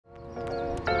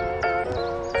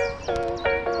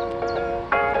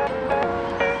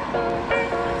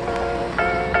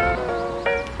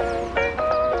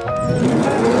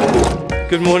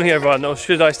Good morning everyone, or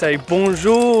should I say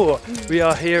bonjour. We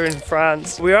are here in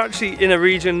France. We're actually in a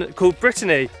region called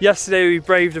Brittany. Yesterday we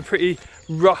braved a pretty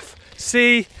rough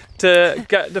sea to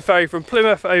get the ferry from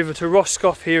Plymouth over to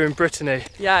Rochefort here in Brittany.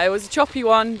 Yeah, it was a choppy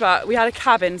one, but we had a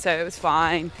cabin so it was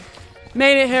fine.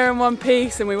 Made it here in one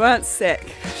piece and we weren't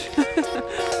sick.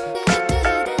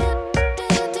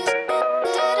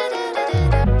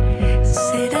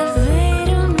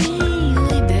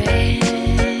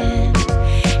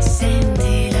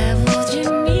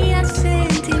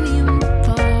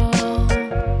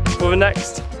 For the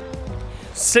next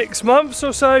 6 months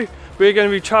or so, we're going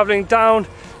to be travelling down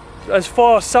as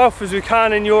far south as we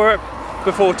can in Europe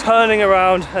before turning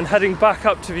around and heading back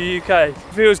up to the UK. It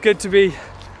feels good to be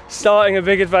starting a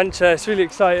big adventure. It's really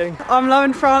exciting. I'm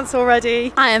loving France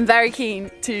already. I am very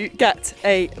keen to get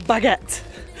a baguette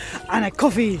and a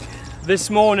coffee. This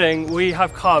morning we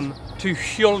have come to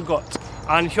Huelgoat,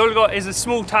 and Huelgoat is a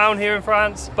small town here in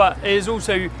France, but it is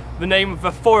also the name of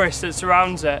the forest that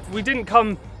surrounds it. We didn't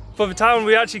come for the town,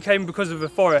 we actually came because of the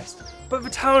forest. But the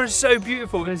town is so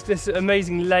beautiful. There's this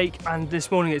amazing lake, and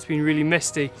this morning it's been really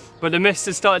misty, but the mist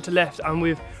has started to lift and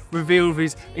we've revealed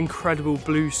these incredible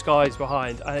blue skies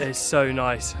behind, and it is so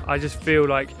nice. I just feel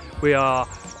like we are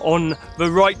on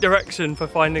the right direction for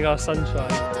finding our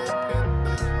sunshine.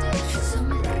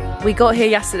 We got here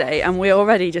yesterday and we're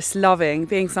already just loving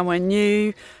being somewhere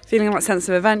new, feeling that sense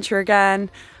of adventure again,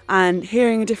 and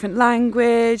hearing a different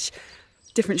language,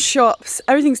 different shops,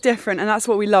 everything's different, and that's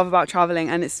what we love about travelling,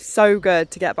 and it's so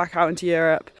good to get back out into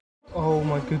Europe. Oh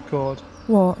my good God.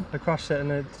 What? I crashed it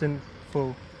and it didn't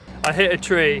fall. I hit a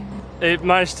tree. It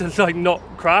managed to like not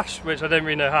crash, which I don't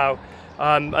really know how,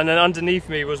 and then underneath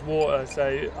me was water,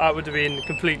 so that would have been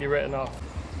completely written off.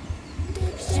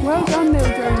 Well done, little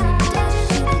drone.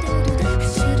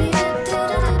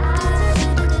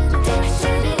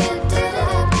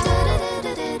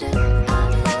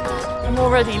 I'm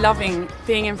already loving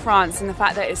being in France and the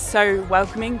fact that it's so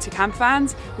welcoming to camper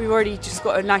fans. We've already just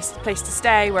got a nice place to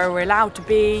stay where we're allowed to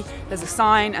be. There's a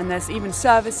sign and there's even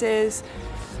services.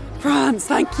 France,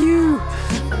 thank you!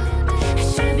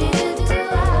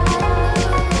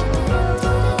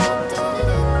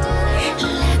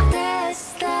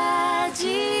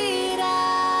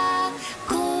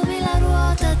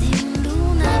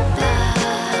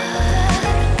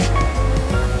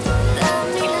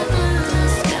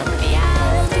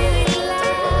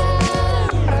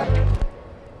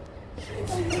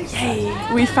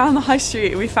 We found the high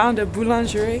street, we found a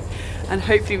boulangerie, and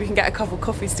hopefully we can get a couple of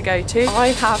coffees to go to. I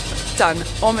have done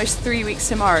almost 3 weeks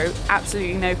tomorrow,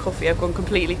 absolutely no coffee. I've gone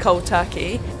completely cold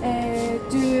turkey.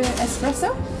 Du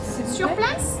espresso? Sur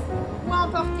place?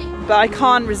 But I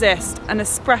can't resist an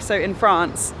espresso in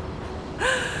France.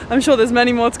 I'm sure there's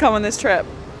many more to come on this trip,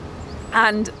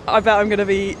 and I bet I'm going to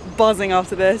be buzzing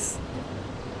after this.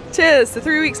 Cheers to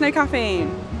 3 weeks no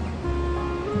caffeine.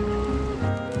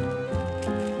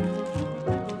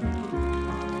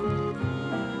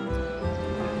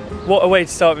 What a way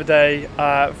to start the day.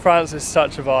 France is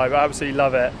such a vibe, I absolutely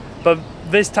love it. But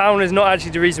this town is not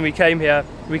actually the reason we came here.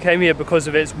 We came here because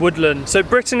of its woodland. So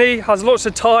Brittany has lots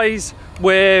of ties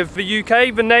with the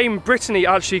UK. The name Brittany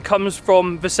actually comes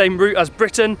from the same root as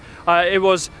Britain. It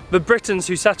was the Britons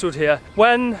who settled here.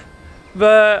 When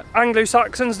the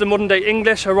Anglo-Saxons, the modern day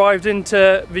English, arrived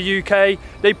into the UK,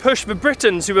 they pushed the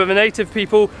Britons, who were the native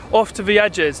people, off to the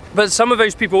edges. But some of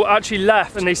those people actually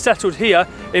left and they settled here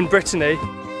in Brittany.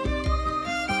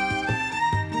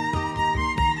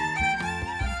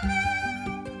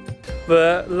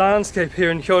 The landscape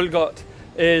here in Huelgoat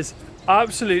is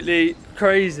absolutely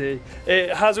crazy. It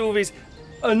has all these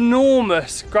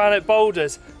enormous granite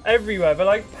boulders everywhere. They're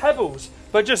like pebbles,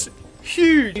 but just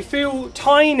huge. You feel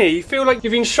tiny, you feel like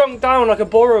you've been shrunk down like a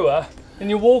borrower and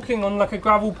you're walking on like a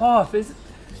gravel path. It's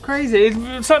crazy.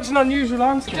 It's such an unusual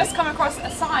landscape. Just come across a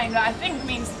sign that I think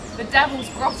means the Devil's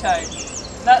Grotto.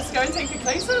 Let's go and take a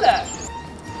closer look.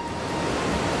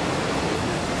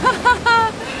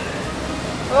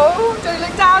 Oh, don't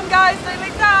look down, guys, don't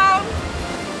look down!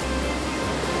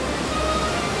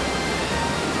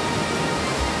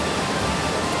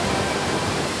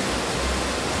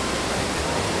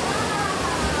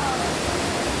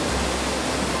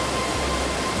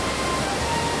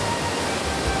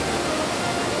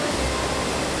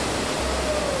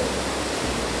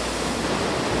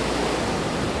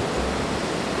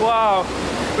 Wow,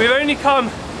 we've only come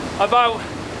about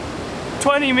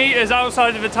 20 meters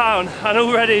outside of the town and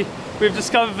already we've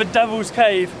discovered the Devil's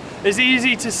Cave. It's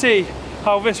easy to see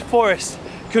how this forest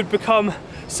could become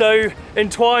so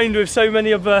entwined with so many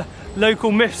of the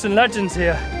local myths and legends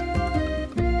here.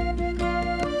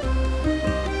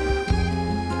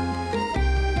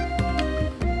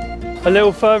 A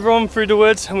little further on through the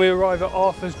woods and we arrive at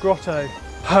Arthur's Grotto.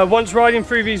 Once riding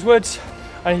through these woods,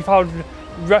 and he found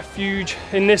refuge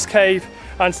in this cave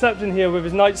and slept in here with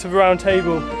his Knights of the Round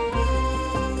Table.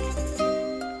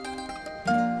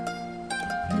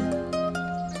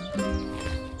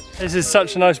 This is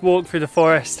such a nice walk through the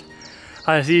forest,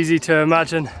 and it's easy to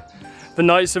imagine the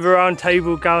Knights of the Round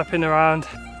Table galloping around.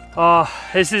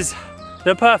 This is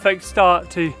the perfect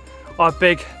start to our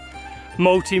big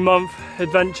multi-month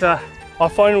adventure. Our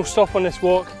final stop on this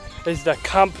walk is the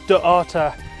Camp de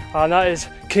Arthur, and that is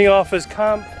King Arthur's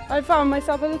camp. I found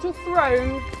myself a little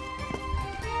throne.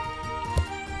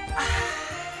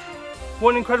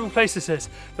 What an incredible place this is.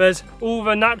 There's all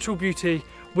the natural beauty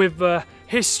with the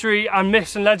history and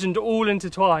myths and legend all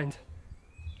intertwined.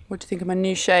 What do you think of my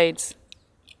new shades?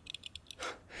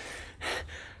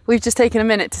 We've just taken a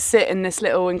minute to sit in this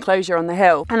little enclosure on the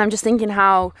hill, and I'm just thinking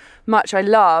how much I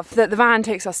love that the van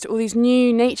takes us to all these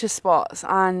new nature spots,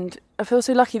 and I feel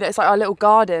so lucky that it's like our little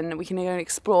garden that we can go and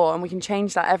explore, and we can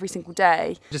change that every single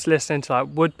day. Just listening to like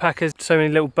woodpeckers, so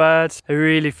many little birds, it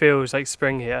really feels like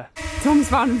spring here. Tom's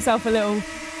found himself a little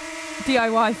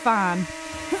DIY fan.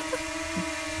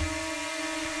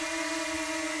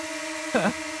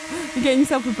 You're getting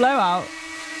yourself a blowout.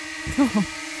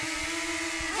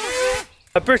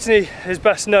 Brittany is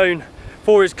best known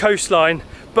for its coastline,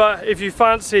 but if you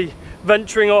fancy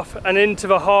venturing off and into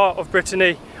the heart of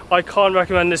Brittany, I can't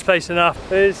recommend this place enough.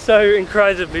 It is so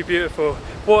incredibly beautiful.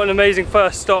 What an amazing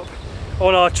first stop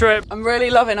on our trip. I'm really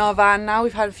loving our van now.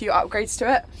 We've had a few upgrades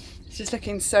to it. It's just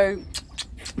looking so...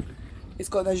 It's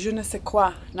got the je ne sais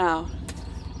quoi now.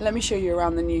 Let me show you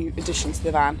around the new additions to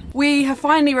the van. We have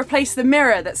finally replaced the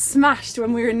mirror that smashed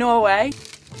when we were in Norway.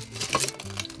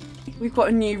 We've got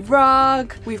a new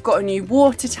rug, we've got a new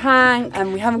water tank,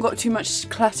 and we haven't got too much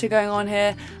clutter going on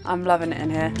here. I'm loving it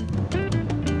in here.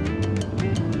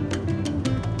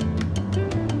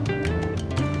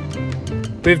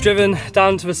 We've driven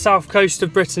down to the south coast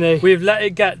of Brittany. We've let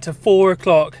it get to 4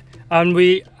 o'clock and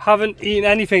we haven't eaten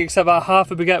anything except about half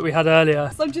a baguette we had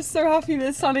earlier. I'm just so happy that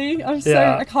it's sunny.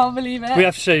 I can't believe it. We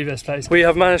have to show you this place. We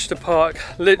have managed to park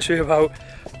literally about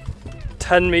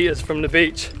 10 metres from the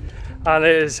beach, and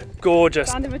it is gorgeous.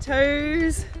 Stand on my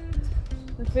toes.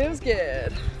 It feels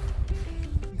good.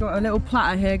 We've got a little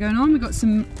platter here going on. We've got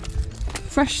some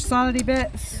fresh salady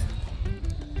bits.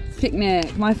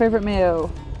 Picnic, my favourite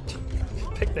meal.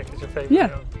 Picnic is your favourite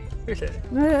meal? Really?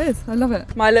 No, it is. I love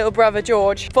it. My little brother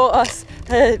George bought us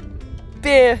a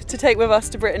beer to take with us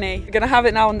to Brittany. We're going to have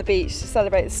it now on the beach to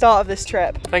celebrate the start of this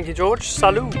trip. Thank you, George.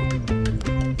 Salut.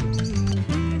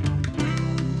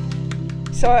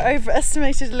 So I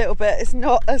overestimated a little bit. It's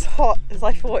not as hot as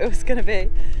I thought it was going to be.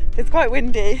 It's quite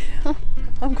windy.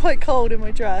 I'm quite cold in my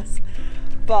dress,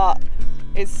 but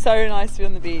it's so nice to be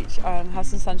on the beach and have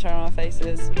some sunshine on our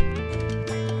faces.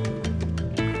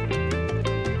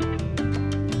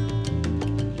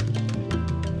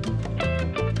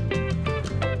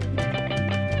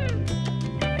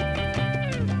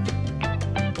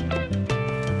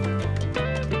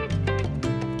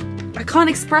 I can't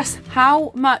express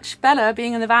how much better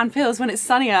being in the van feels when it's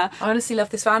sunnier. I honestly love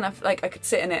this van. I could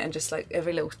sit in it and just like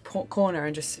every little corner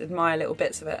and just admire little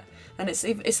bits of it. And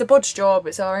it's a bod's job.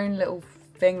 It's our own little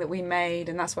thing that we made,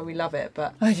 and that's why we love it.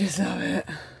 But I just love it.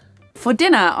 For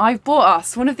dinner, I've bought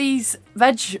us one of these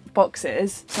veg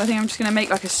boxes. So I think I'm just gonna make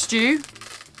like a stew,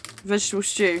 vegetable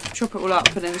stew. Chop it all up,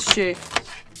 put it in the stew.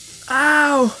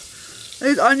 Ow!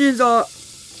 These onions are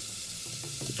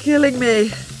killing me.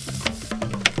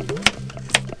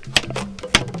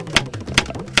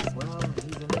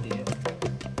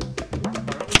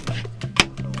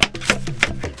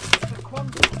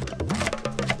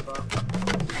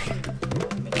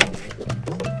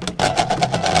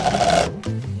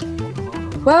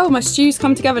 Well, my stew's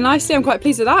come together nicely. I'm quite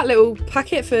pleased with that. Little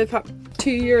packet for about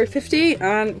 €2.50,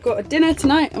 and we've got a dinner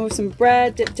tonight and with some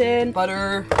bread dipped in,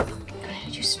 butter. I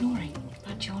heard you snoring,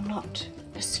 but you're not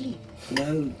asleep.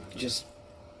 No, just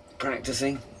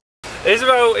practicing.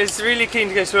 Isabel is really keen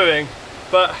to go swimming,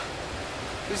 but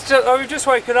we've just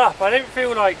woken up. I don't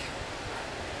feel like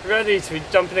ready to be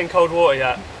jumping in cold water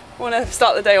yet. I want to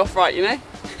start the day off right, you know?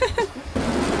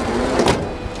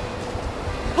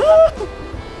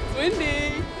 It's windy.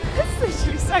 It's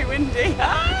literally so windy.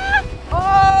 Ah!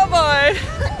 Oh boy!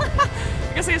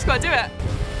 I guess I just got to do it.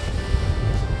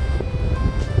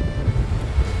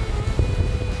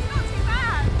 Not too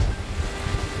bad.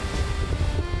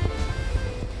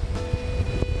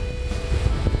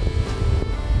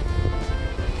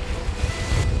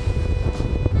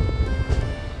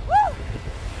 Woo!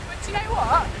 But do you know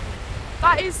what?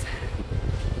 That is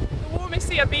the warmest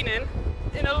sea I've been in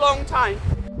a long time.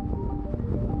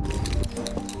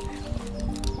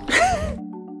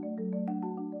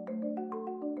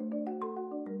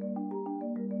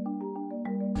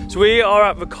 So we are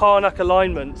at the Carnac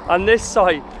alignment, and this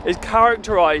site is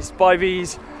characterised by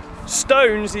these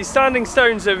stones, these standing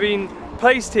stones that have been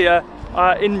placed here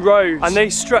in rows, and they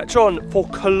stretch on for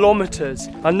kilometres,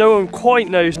 and no one quite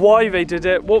knows why they did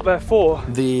it, what they're for.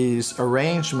 These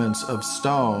arrangements of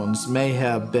stones may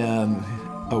have been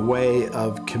a way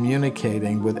of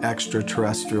communicating with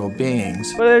extraterrestrial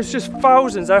beings. Well, there's just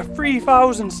thousands. There are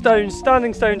 3,000 stones,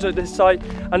 standing stones at this site,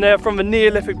 and they're from the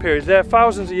Neolithic period. They're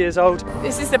thousands of years old.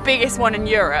 This is the biggest one in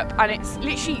Europe, and it's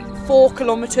literally 4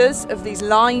 kilometres of these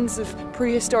lines of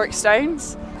prehistoric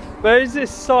stones. There is this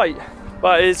site,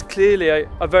 but it is clearly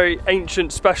a very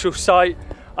ancient, special site,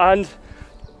 and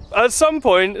at some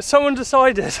point, someone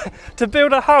decided to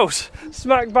build a house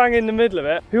smack bang in the middle of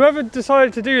it. Whoever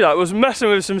decided to do that was messing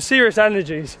with some serious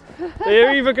energies.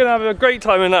 You're either going to have a great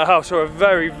time in that house or a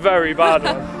very, very bad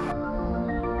one.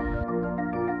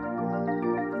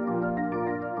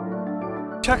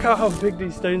 Check out how big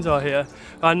these stones are here,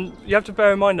 and you have to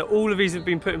bear in mind that all of these have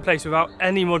been put in place without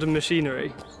any modern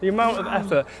machinery. The amount of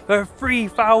effort, there are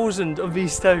 3,000 of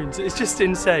these stones, it's just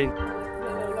insane.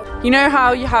 You know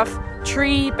how you have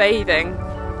tree bathing?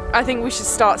 I think we should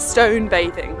start stone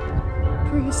bathing.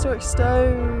 Prehistoric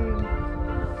stone.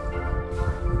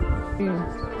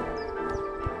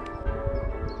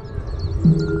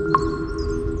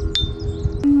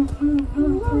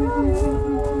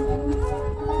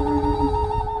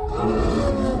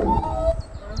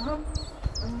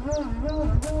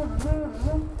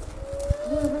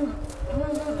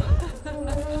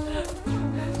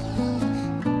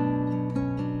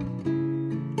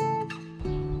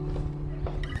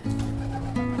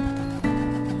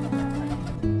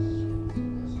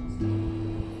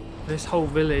 This whole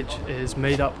village is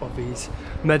made up of these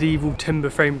medieval timber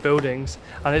frame buildings,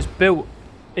 and it's built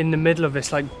in the middle of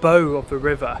this like bow of the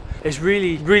river. It's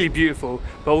really, really beautiful,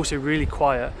 but also really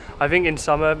quiet. I think in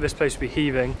summer this place will be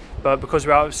heaving, but because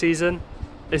we're out of season,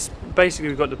 it's basically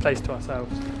we've got the place to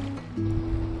ourselves.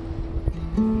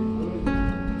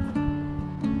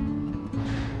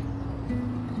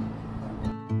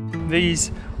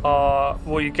 These are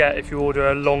what you get if you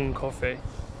order a long coffee.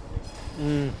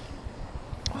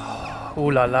 Ooh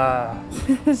la la,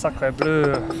 sacré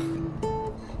bleu.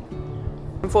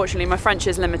 Unfortunately, my French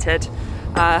is limited.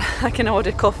 I can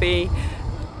order coffee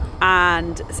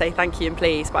and say thank you and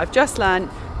please, but I've just learned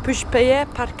puis-je payer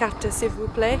par carte s'il vous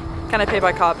plaît? Can I pay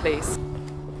by card, please?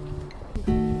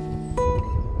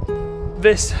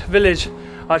 This village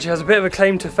actually has a bit of a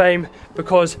claim to fame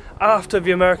because after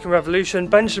the American Revolution,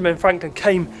 Benjamin Franklin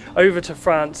came over to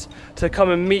France to come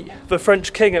and meet the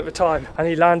French king at the time, and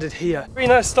he landed here. Very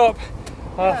nice stop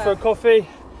for a coffee,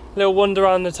 a little wander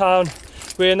around the town.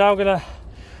 We are now going to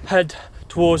head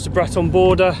towards the Breton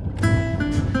border.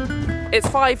 It's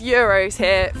 €5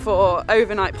 here for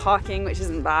overnight parking, which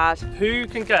isn't bad. Who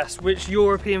can guess which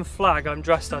European flag I'm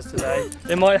dressed as today?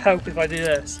 It might help if I do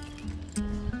this.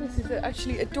 This is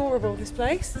actually adorable, this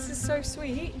place. This is so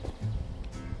sweet.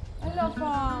 I love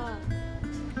that.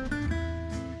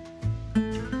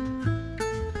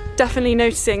 Definitely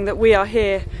noticing that we are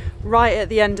here right at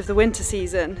the end of the winter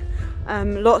season.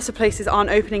 Lots of places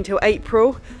aren't opening till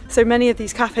April, so many of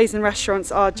these cafes and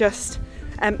restaurants are just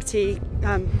empty.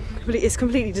 It's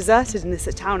completely deserted in this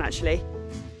town actually.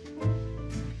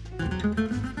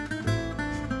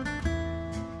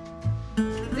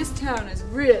 This town has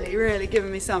really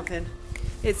given me something.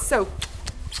 It's so...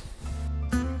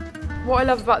 What I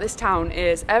love about this town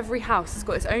is every house has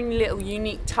got its own little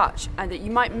unique touch, and that you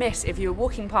might miss if you were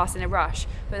walking past in a rush,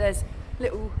 but there's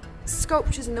little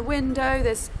sculptures in the window,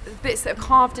 there's bits that are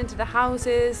carved into the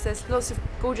houses, there's lots of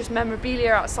gorgeous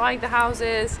memorabilia outside the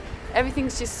houses.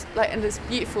 Everything's just like in this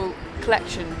beautiful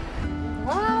collection.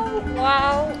 Wow,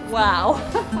 wow, wow.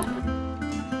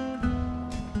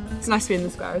 It's nice to be in the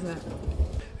square, isn't it?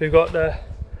 We've got the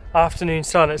afternoon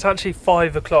sun. It's actually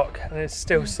 5 o'clock and it's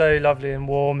still so lovely and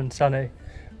warm and sunny.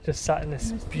 Just sat in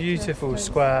this beautiful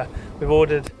square. We've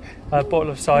ordered a bottle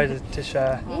of cider to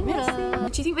share. Yeah.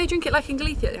 Do you think they drink it like in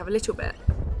Galicia? They have a little bit?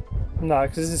 No,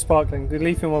 because this is sparkling. The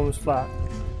Galician one was flat.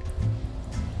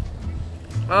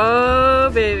 Oh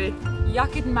baby.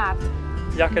 Yakid mad.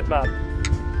 Yakid mad.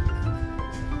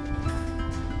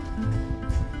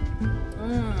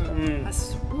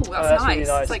 That's nice. Really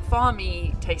nice. It's like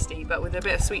farmy tasty, but with a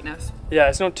bit of sweetness. Yeah,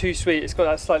 it's not too sweet. It's got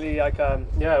that slightly like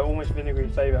yeah, almost vinegary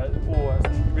flavour. Oh,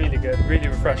 it's really good, really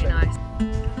refreshing. Really nice.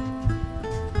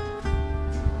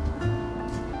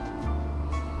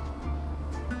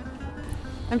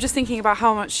 I'm just thinking about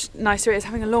how much nicer it is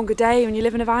having a longer day when you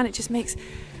live in a van. It just makes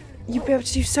you be able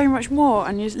to do so much more,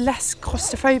 and you're less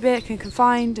claustrophobic and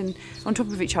confined and on top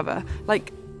of each other.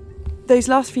 Like, those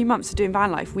last few months of doing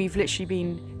van life, we've literally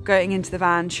been going into the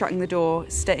van, shutting the door,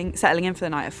 settling in for the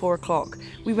night at 4 o'clock.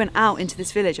 We went out into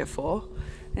this village at 4,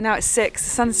 and now it's 6, the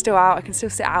sun's still out, I can still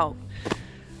sit out.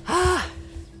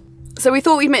 So we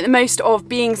thought we'd make the most of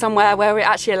being somewhere where we're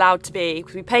actually allowed to be,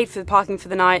 because we paid for the parking for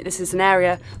the night. This is an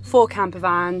area for camper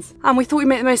vans, and we thought we'd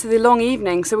make the most of the long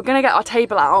evening. So we're going to get our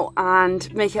table out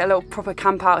and make it a little proper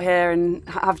camp out here and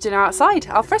have dinner outside,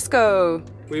 al fresco.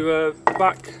 We were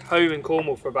back home in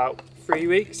Cornwall for about 3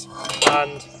 weeks,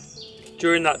 and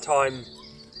during that time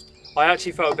I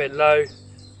actually felt a bit low.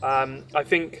 I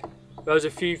think there was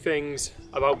a few things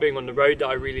about being on the road that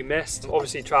I really missed,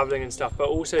 obviously travelling and stuff, but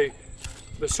also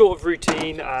the sort of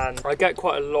routine, and I get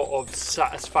quite a lot of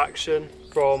satisfaction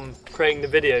from creating the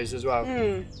videos as well.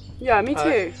 Yeah, me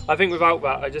too. I think without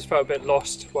that I just felt a bit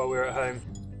lost while we were at home.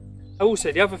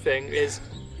 Also, the other thing is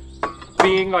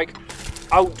being like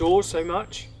outdoors so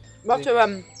much. We have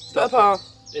to put up our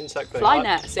insect fly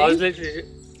net, see? I was literally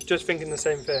just thinking the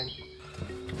same thing.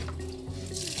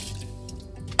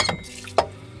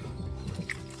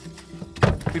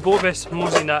 We bought this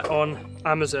Mozzie net on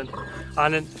Amazon,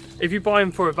 and if you buy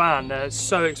them for a van, they're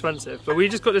so expensive, but we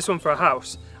just got this one for a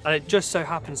house, and it just so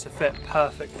happens to fit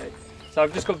perfectly. So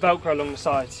I've just got Velcro along the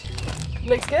sides.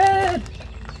 Looks good!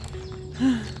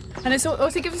 And it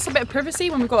also gives us a bit of privacy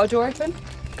when we've got our door open.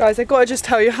 Guys, I've got to just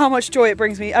tell you how much joy it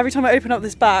brings me. Every time I open up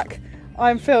this back,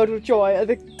 I'm filled with joy at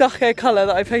the duck hair colour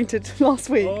that I painted last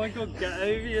week. Oh my god, get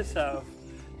over yourself.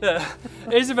 Look,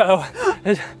 Isabel,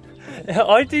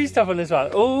 I do stuff on this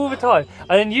van all the time,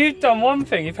 and then you've done one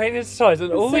thing, you painted the sides,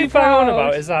 and all so you bang on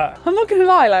about is that. I'm not gonna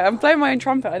lie, like I'm blowing my own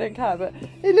trumpet, I don't care, but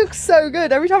it looks so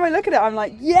good. Every time I look at it, I'm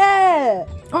like, yeah!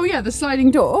 Oh yeah, the sliding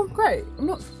door, great. I'm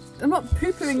not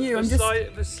poo-pooing you, I'm just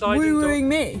woo-wooing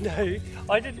me. No,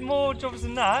 I did more jobs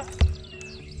than that.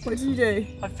 What did you do?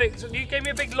 I fixed, you gave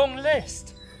me a big long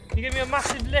list. You gave me a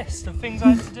massive list of things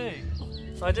I had to do.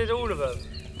 I did all of them.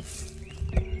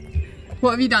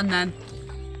 What have you done then?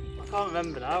 I can't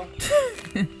remember now.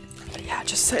 Yeah,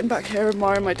 just sitting back here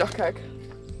admiring my duck egg.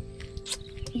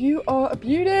 You are a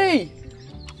beauty!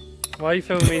 Why are you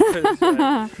filming me for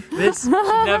this? This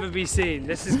should never be seen.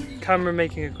 This is camera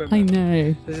making equipment. I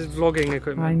know. This is vlogging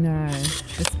equipment. I know.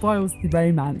 It spoils the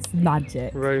romance,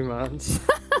 magic. Romance.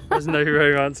 There's no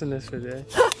romance in this video.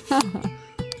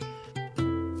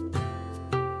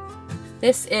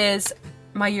 This is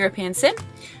my European sim,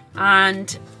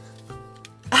 and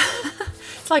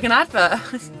it's like an advert.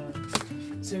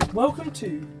 So welcome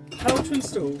to how to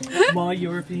install My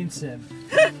European Sim.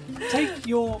 Take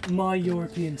your My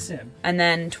European Sim. And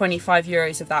then 25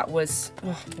 euros of that was...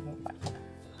 Oh,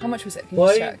 how much was it? Can you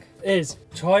Why check? is,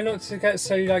 try not to get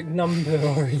so like number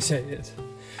orientated.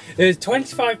 It was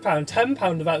 £25,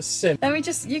 £10 of that sim. Let me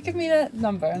just, you give me the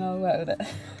number and I'll work with it.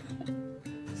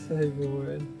 So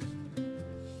boring.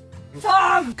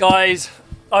 Guys,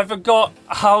 I forgot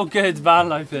how good van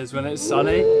life is when it's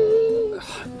sunny.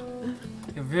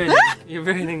 You're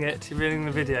ruining it. You're ruining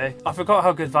the video. I forgot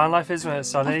how good van life is when it's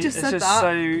sunny. I've just it's said just that.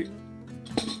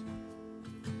 so.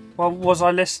 Well, was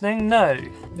I listening? No.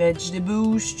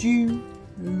 Vegetable stew,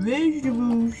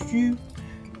 vegetable stew.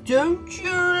 Don't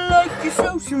you like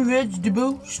yourself some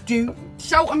vegetable stew?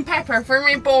 Salt and pepper for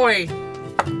me, boy.